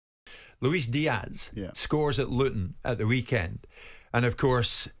Luis Diaz scores at Luton at the weekend. And of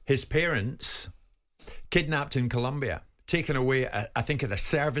course, his parents kidnapped in Colombia, taken away, I think, at a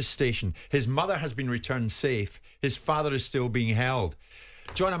service station. His mother has been returned safe. His father is still being held.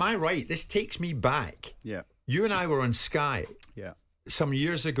 John, am I right? This takes me back. Yeah. You and I were on Sky some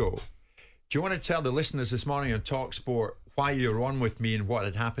years ago. Do you want to tell the listeners this morning on Talk Sport why you were on with me and what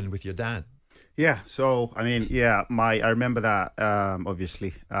had happened with your dad? Yeah. So, I mean, I remember that,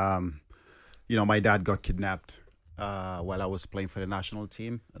 obviously. My dad got kidnapped while I was playing for the national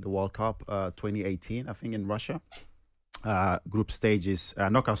team at the World Cup 2018, I think, in Russia. Group stages,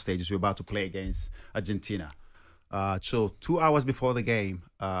 knockout stages, we were about to play against Argentina. So 2 hours before the game,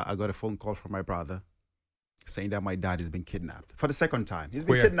 I got a phone call from my brother saying that my dad has been kidnapped for the second time. He's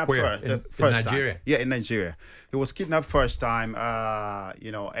been kidnapped first in Nigeria? Time. Yeah, in Nigeria. He was kidnapped first time,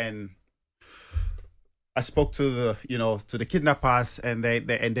 and I spoke to the kidnappers, and they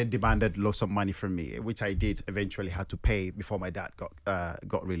demanded lots of money from me, which I did eventually had to pay before my dad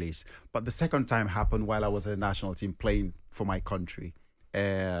got released. But the second time happened while I was at the national team playing for my country.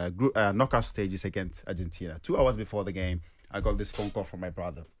 Knockout stages against Argentina. 2 hours before the game, I got this phone call from my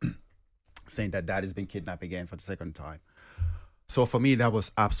brother saying that dad has been kidnapped again for the second time. So for me, that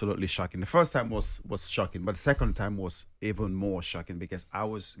was absolutely shocking. The first time was shocking, but the second time was even more shocking because I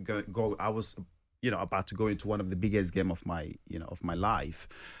was about to go into one of the biggest game of my life.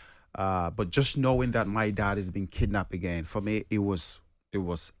 But just knowing that my dad has been kidnapped again, for me, it was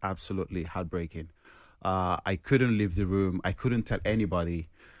absolutely heartbreaking. I couldn't leave the room. I couldn't tell anybody.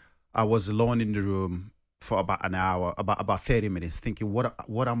 I was alone in the room for about an hour, about 30 minutes, thinking,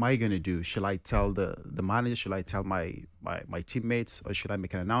 what am I going to do? Should I tell the manager? Should I tell my teammates? Or should I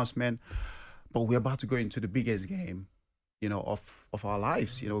make an announcement? But we're about to go into the biggest game, of our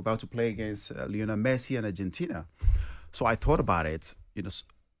lives. We're about to play against Lionel Messi and Argentina. So I thought about it.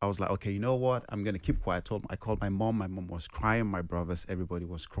 I was like, okay, you know what? I'm going to keep quiet. I called my mom. My mom was crying. My brothers, everybody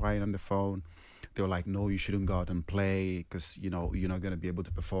was crying on the phone. They were like, no, you shouldn't go out and play because, you're not going to be able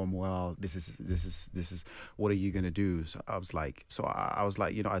to perform well. This is, what are you going to do? So I was like,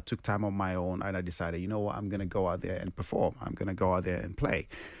 I took time on my own and I decided, you know what? I'm going to go out there and perform. I'm going to go out there and play.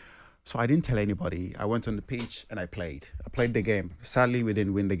 So I didn't tell anybody. I went on the pitch and I played. I played the game. Sadly, we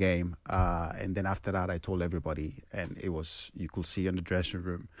didn't win the game. And then after that, I told everybody. And it was, you could see in the dressing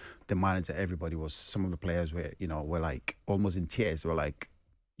room, the manager, everybody some of the players were like almost in tears. They were like,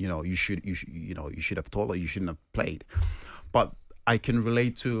 you should have told her, you shouldn't have played. But I can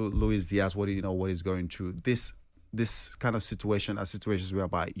relate to Luis Diaz, what he's going through. This kind of situation are situations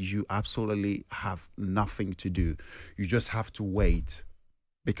whereby you absolutely have nothing to do. You just have to wait.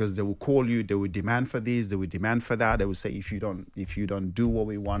 Because they will call you, they will demand for this, they will demand for that. They will say, if you don't do what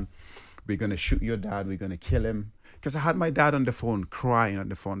we want, we're gonna shoot your dad, we're gonna kill him. Because I had my dad on the phone, crying on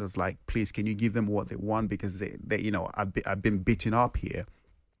the phone. I was like, please, can you give them what they want? Because I've been beaten up here,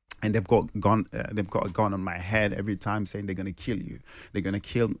 and they've got a gun on my head every time, saying they're gonna kill you, they're gonna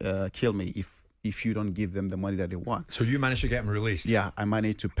kill me if you don't give them the money that they want. So you managed to get him released? Yeah, I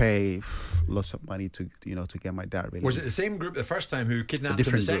managed to pay lots of money to get my dad released. Was it the same group the first time who kidnapped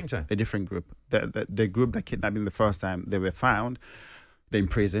him the second time? A different group. The group that kidnapped him the first time, they were found. They're in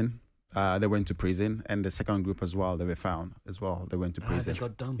prison. They went to prison. And the second group as well, they were found as well. They went to prison. They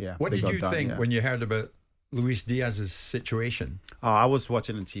got done. Yeah. What did you think when you heard about Luis Diaz's situation? I was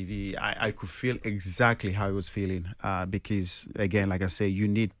watching on TV. I could feel exactly how he was feeling because, again, like I say, you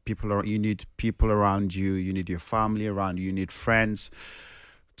need people around you. You need your family around you. You need friends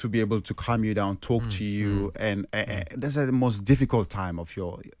to be able to calm you down, talk to you, and that's the most difficult time of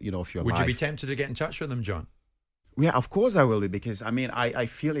your life. Would you be tempted to get in touch with him, John? Yeah, of course I will be, because I mean I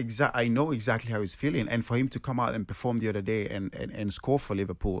know exactly how he's feeling, and for him to come out and perform the other day and score for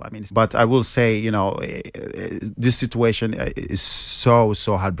Liverpool, I mean, but I will say, this situation is so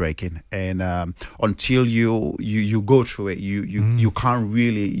heartbreaking, and until you go through it,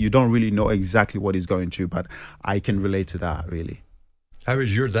 you don't really know exactly what he's going through, but I can relate to that really. How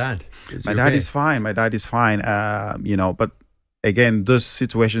is your dad? My dad is fine. But again, those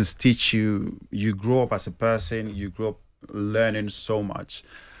situations teach you. You grow up as a person. You grow up learning so much.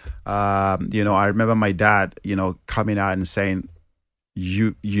 I remember my dad, coming out and saying,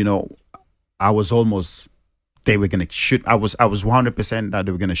 I was almost. They were gonna shoot. I was 100% that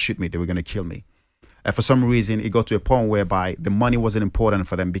they were gonna shoot me. They were gonna kill me. And for some reason, it got to a point whereby the money wasn't important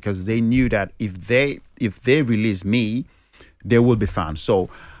for them, because they knew that if they release me, they will be found.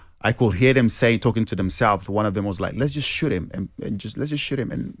 So I could hear them talking to themselves. One of them was like, let's just shoot him and let's just shoot him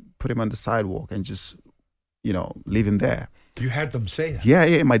and put him on the sidewalk and just, leave him there. You heard them say that?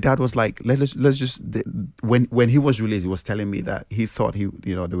 Yeah. My dad was like, let's just, when he was released, he was telling me that he thought they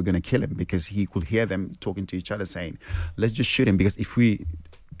were going to kill him because he could hear them talking to each other saying, let's just shoot him, because if we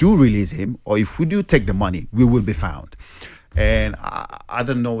do release him, or if we do take the money, we will be found. And I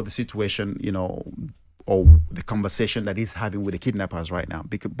don't know the situation, or the conversation that he's having with the kidnappers right now.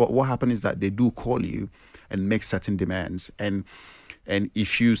 But what happened is that they do call you and make certain demands. And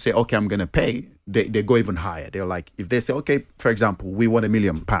if you say, okay, I'm going to pay, they go even higher. They're like, if they say, okay, for example, we want £1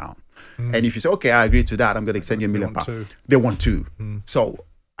 million. And if you say, okay, I agree to that, I'm going to send you £1 million. They want two. So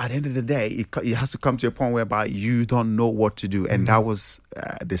at the end of the day, it has to come to a point whereby you don't know what to do. And that was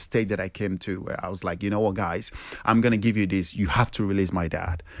the stage that I came to, where I was like, you know what, guys, I'm going to give you this. You have to release my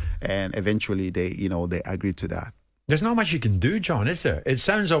dad. And eventually they agreed to that. There's not much you can do, John, is there? It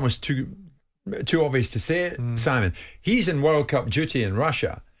sounds almost too obvious to say it, Simon. He's in World Cup duty in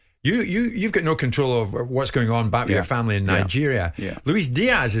Russia. You've got no control over what's going on back with your family in Nigeria. Luis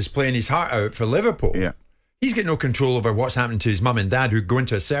Diaz is playing his heart out for Liverpool. He's got no control over what's happening to his mum and dad, who go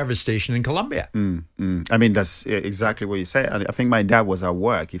into a service station in Colombia. I mean, that's exactly what you said. I think my dad was at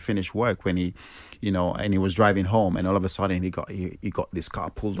work. He finished work when he, and he was driving home, and all of a sudden he got this car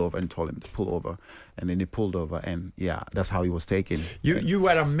pulled over and told him to pull over, and then he pulled over, and that's how he was taken. You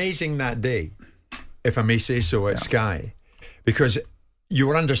were amazing that day, if I may say so, at Sky, because you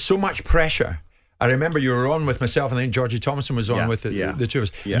were under so much pressure. I remember you were on with myself, and I think Georgie Thompson was on with the two of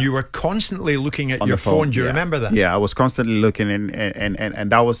us. You were constantly looking at your phone. Do you remember that? Yeah, I was constantly looking,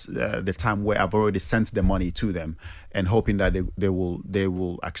 and that was the time where I've already sent the money to them and hoping that they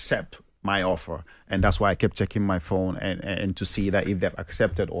will accept my offer. And that's why I kept checking my phone and to see that if they've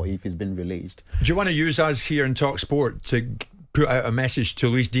accepted or if it's been released. Do you want to use us here in Talk Sport to put out a message to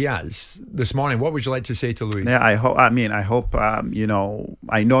Luis Diaz this morning? What would you like to say to Luis? Yeah, I hope. I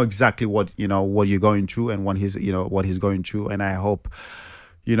know exactly what you're going through and what he's going through, and I hope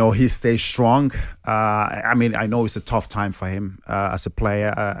he stays strong. I know it's a tough time for him as a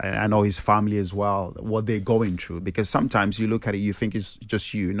player, and I know his family as well, what they're going through, because sometimes you look at it, you think it's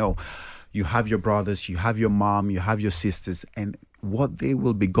just you have your brothers, you have your mom, you have your sisters, and what they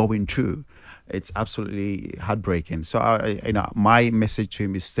will be going through, it's absolutely heartbreaking. So my message to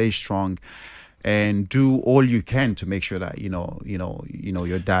him is stay strong and do all you can to make sure that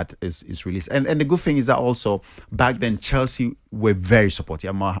your dad is released. And the good thing is that also back then Chelsea were very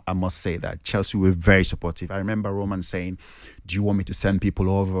supportive. I must say that Chelsea were very supportive. I remember Roman saying, "Do you want me to send people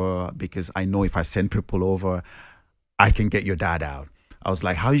over? Because I know if I send people over, I can get your dad out." I was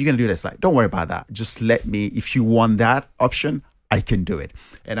like, "How are you going to do this?" Like, don't worry about that. Just let me. If you want that option, I can do it.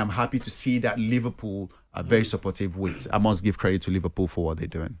 And I'm happy to see that Liverpool are very supportive with. I must give credit to Liverpool for what they're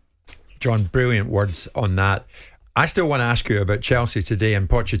doing. John, brilliant words on that. I still want to ask you about Chelsea today and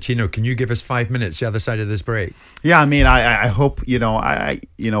Pochettino. Can you give us 5 minutes the other side of this break? Yeah, I mean, I hope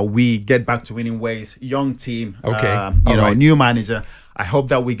we get back to winning ways. Young team, right. New manager. I hope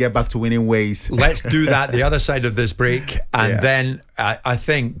that we get back to winning ways. Let's do that the other side of this break, and then I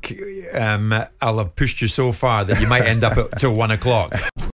think I'll have pushed you so far that you might end up till 1 o'clock.